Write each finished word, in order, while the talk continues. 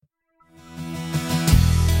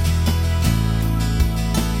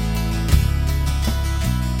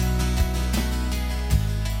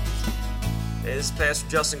This is Pastor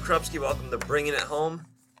Justin Krupski. Welcome to Bringing It Home.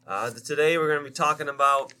 Today we're going to be talking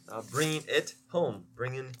about bringing it home,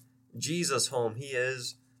 bringing Jesus home. He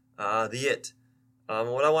is the it.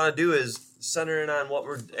 What I want to do is center in on what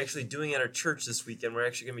we're actually doing at our church this weekend. We're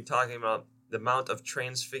actually going to be talking about the Mount of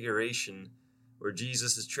Transfiguration, where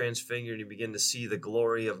Jesus is transfigured and you begin to see the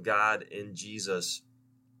glory of God in Jesus.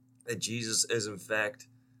 That Jesus is in fact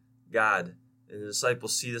God. And the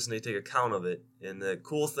disciples see this and they take account of it. And the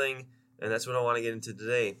cool thing, and that's what I want to get into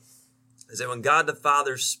today, is that when God the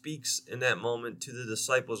Father speaks in that moment to the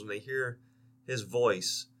disciples, when they hear his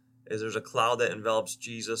voice, as there's a cloud that envelops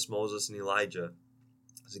Jesus, Moses, and Elijah,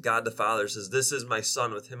 as God the Father says, "This is my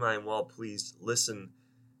Son, with him I am well pleased. Listen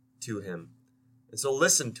to him." And so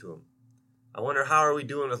listen to him. I wonder, how are we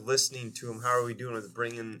doing with listening to him? How are we doing with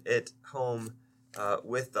bringing it home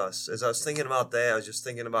with us? As I was thinking about that, I was just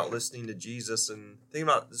thinking about listening to Jesus and thinking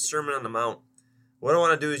about the Sermon on the Mount. What I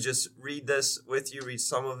want to do is just read this with you, read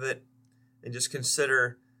some of it, and just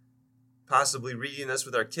consider possibly reading this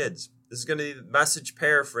with our kids. This is going to be the message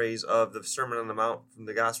paraphrase of the Sermon on the Mount from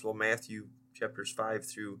the Gospel of Matthew, chapters 5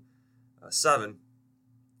 through 7.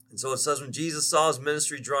 And so it says, "When Jesus saw his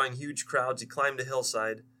ministry drawing huge crowds, he climbed a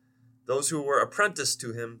hillside. Those who were apprenticed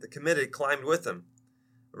to him, the committed, climbed with him.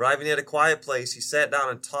 Arriving at a quiet place, he sat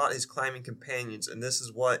down and taught his climbing companions, and this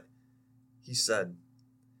is what he said.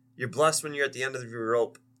 'You're blessed when you're at the end of your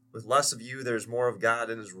rope. With less of you, there's more of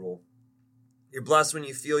God in his rule. You're blessed when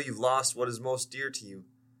you feel you've lost what is most dear to you.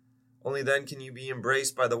 Only then can you be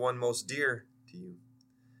embraced by the one most dear to you.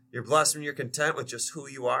 You're blessed when you're content with just who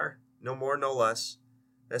you are, no more, no less.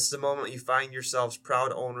 That's the moment you find yourselves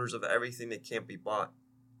proud owners of everything that can't be bought.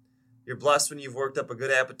 You're blessed when you've worked up a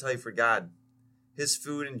good appetite for God. His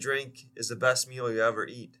food and drink is the best meal you ever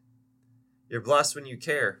eat. You're blessed when you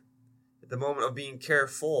care. At the moment of being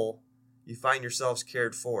careful, you find yourselves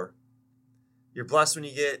cared for. You're blessed when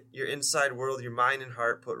you get your inside world, your mind and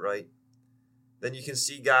heart put right. Then you can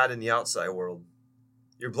see God in the outside world.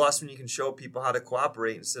 You're blessed when you can show people how to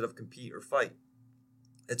cooperate instead of compete or fight.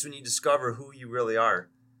 It's when you discover who you really are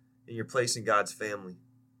and your place in God's family.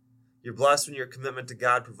 You're blessed when your commitment to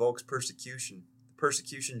God provokes persecution. The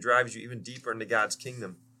persecution drives you even deeper into God's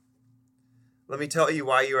kingdom. Let me tell you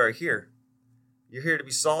why you are here. You're here to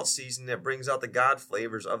be salt seasoned that brings out the God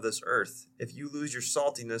flavors of this earth. If you lose your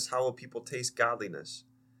saltiness, how will people taste godliness?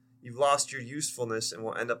 You've lost your usefulness and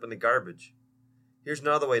will end up in the garbage. Here's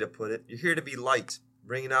another way to put it. You're here to be light,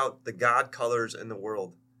 bringing out the God colors in the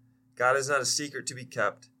world. God is not a secret to be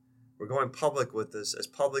kept. We're going public with this, as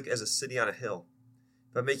public as a city on a hill.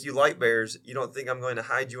 If I make you light bearers, you don't think I'm going to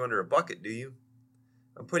hide you under a bucket, do you?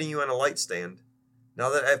 I'm putting you on a light stand. Now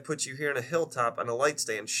that I've put you here on a hilltop on a light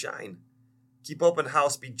stand, shine. Keep open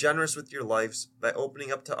house, be generous with your lives. By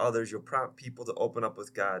opening up to others, you'll prompt people to open up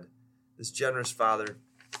with God, this generous Father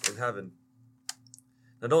in heaven.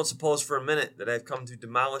 Now don't suppose for a minute that I've come to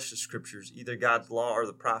demolish the scriptures, either God's law or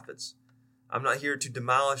the prophets. I'm not here to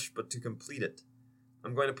demolish, but to complete it.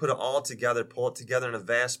 I'm going to put it all together, pull it together in a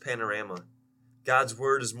vast panorama. God's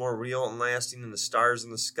word is more real and lasting than the stars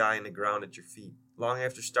in the sky and the ground at your feet. Long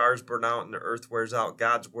after stars burn out and the earth wears out,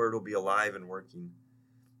 God's word will be alive and working.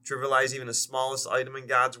 Trivialize even the smallest item in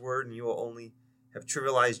God's word, and you will only have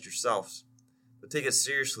trivialized yourselves. But take it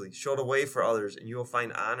seriously, show the way for others, and you will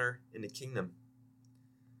find honor in the kingdom.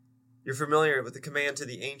 You're familiar with the command to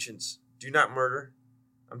the ancients, do not murder.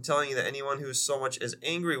 I'm telling you that anyone who is so much as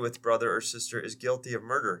angry with brother or sister is guilty of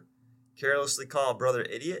murder. Carelessly call a brother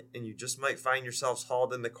idiot, and you just might find yourselves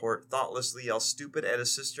hauled into court. Thoughtlessly yell stupid at a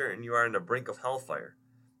sister, and you are on the brink of hellfire.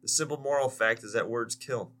 The simple moral fact is that words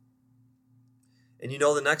kill. And you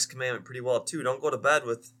know the next commandment pretty well too. Don't go to bed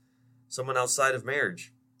with someone outside of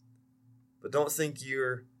marriage. But don't think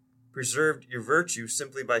you're preserved your virtue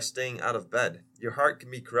simply by staying out of bed. Your heart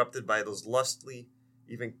can be corrupted by those lustly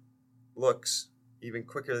even looks, even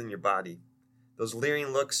quicker than your body. Those leering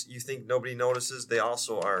looks you think nobody notices, they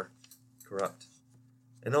also are corrupt.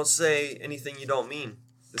 And don't say anything you don't mean.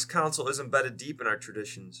 This counsel is embedded deep in our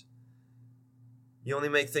traditions. You only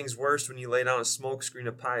make things worse when you lay down a smokescreen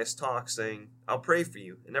of pious talk saying, I'll pray for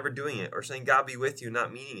you, and never doing it, or saying God be with you,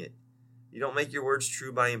 not meaning it. You don't make your words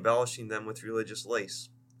true by embellishing them with religious lace.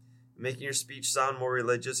 Making your speech sound more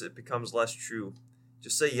religious, it becomes less true.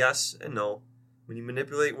 Just say yes and no. When you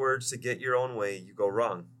manipulate words to get your own way, you go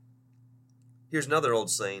wrong. Here's another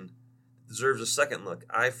old saying that deserves a second look.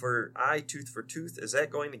 Eye for eye, tooth for tooth. Is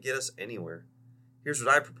that going to get us anywhere? Here's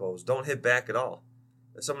what I propose. Don't hit back at all.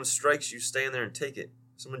 If someone strikes you, stand there and take it.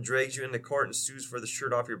 If someone drags you into court and sues for the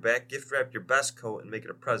shirt off your back, gift wrap your best coat and make it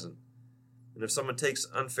a present. And if someone takes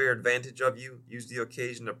unfair advantage of you, use the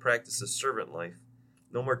occasion to practice a servant life.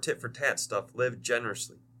 No more tit-for-tat stuff. Live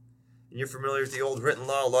generously. And you're familiar with the old written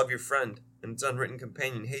law, love your friend, and its unwritten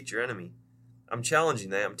companion, hate your enemy. I'm challenging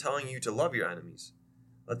that. I'm telling you to love your enemies.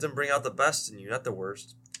 Let them bring out the best in you, not the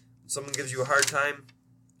worst. When someone gives you a hard time,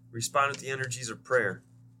 respond with the energies of prayer.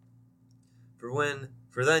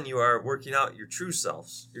 For then you are working out your true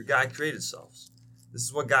selves, your God-created selves. This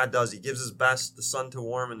is what God does. He gives his best, the sun to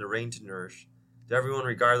warm and the rain to nourish, to everyone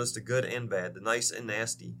regardless the good and bad, the nice and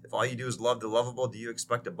nasty. If all you do is love the lovable, do you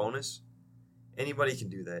expect a bonus? Anybody can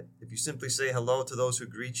do that. If you simply say hello to those who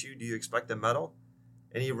greet you, do you expect a medal?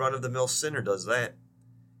 Any run-of-the-mill sinner does that.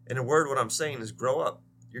 In a word, what I'm saying is grow up.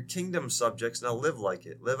 Your kingdom subjects, now live like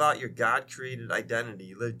it. Live out your God-created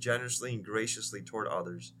identity. Live generously and graciously toward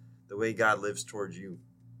others, the way God lives towards you.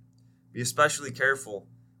 Be especially careful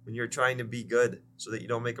when you're trying to be good so that you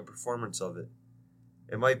don't make a performance of it.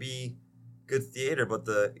 It might be good theater, but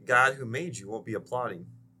the God who made you won't be applauding.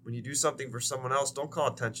 When you do something for someone else, don't call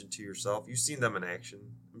attention to yourself. You've seen them in action,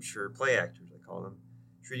 I'm sure. Play actors, I call them.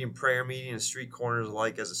 Treating prayer meeting and street corners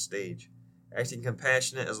alike as a stage. Acting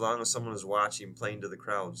compassionate as long as someone is watching, playing to the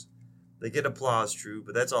crowds. They get applause, true,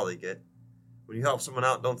 but that's all they get. When you help someone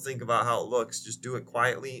out, don't think about how it looks. Just do it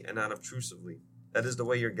quietly and unobtrusively. That is the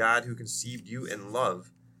way your God who conceived you in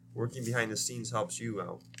love, working behind the scenes, helps you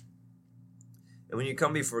out. And when you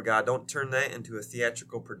come before God, don't turn that into a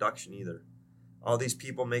theatrical production either. All these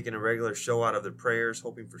people making a regular show out of their prayers,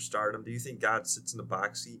 hoping for stardom. Do you think God sits in the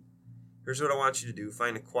box seat? Here's what I want you to do.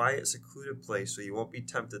 Find a quiet, secluded place so you won't be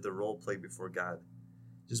tempted to role play before God.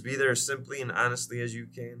 Just be there as simply and honestly as you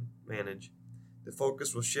can manage. The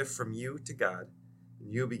focus will shift from you to God,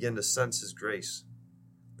 and you'll begin to sense his grace.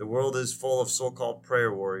 The world is full of so-called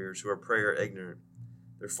prayer warriors who are prayer ignorant.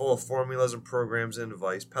 They're full of formulas and programs and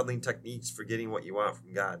advice, peddling techniques for getting what you want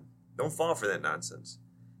from God. Don't fall for that nonsense.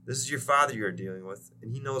 This is your Father you are dealing with,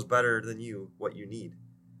 and he knows better than you what you need.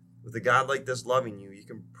 With a God like this loving you, you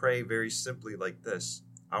can pray very simply like this.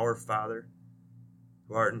 Our Father,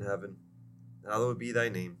 who art in heaven, hallowed be thy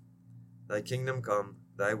name. Thy kingdom come,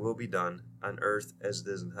 thy will be done, on earth as it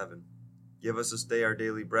is in heaven. Give us this day our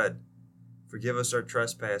daily bread. Forgive us our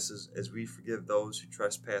trespasses, as we forgive those who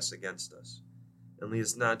trespass against us. And lead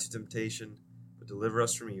us not to temptation, but deliver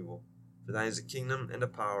us from evil. For thine is the kingdom, and the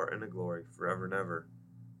power, and the glory, forever and ever.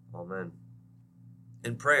 Amen.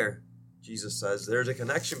 In prayer, Jesus says, there's a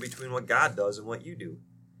connection between what God does and what you do.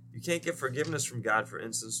 You can't get forgiveness from God, for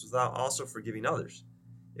instance, without also forgiving others.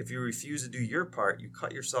 If you refuse to do your part, you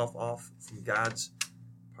cut yourself off from God's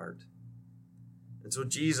part. And so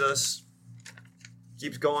Jesus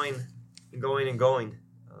keeps going and going and going.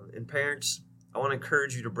 And parents, I want to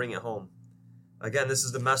encourage you to bring it home. Again, this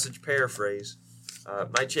is the Message paraphrase.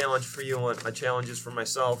 My challenge for you and my challenges for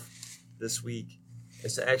myself this week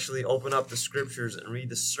is to actually open up the scriptures and read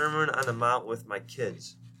the Sermon on the Mount with my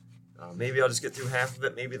kids. Maybe I'll just get through half of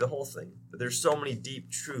it, maybe the whole thing. But there's so many deep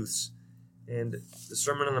truths. And the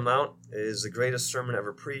Sermon on the Mount is the greatest sermon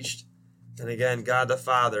ever preached. And again, God the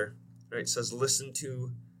Father, right, says, listen to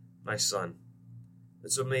my Son.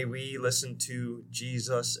 And so may we listen to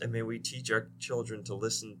Jesus, and may we teach our children to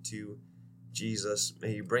listen to Jesus.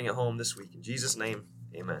 May you bring it home this week. In Jesus' name,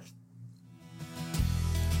 amen.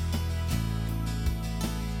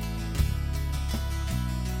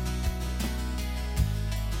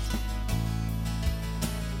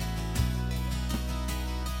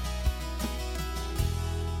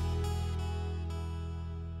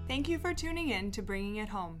 Thank you for tuning in to Bringing It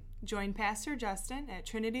Home. Join Pastor Justin at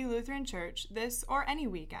Trinity Lutheran Church this or any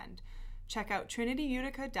weekend. Check out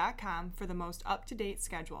trinityutica.com for the most up-to-date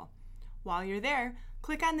schedule. While you're there,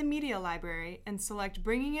 click on the media library and select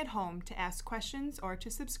Bringing It Home to ask questions or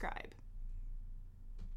to subscribe.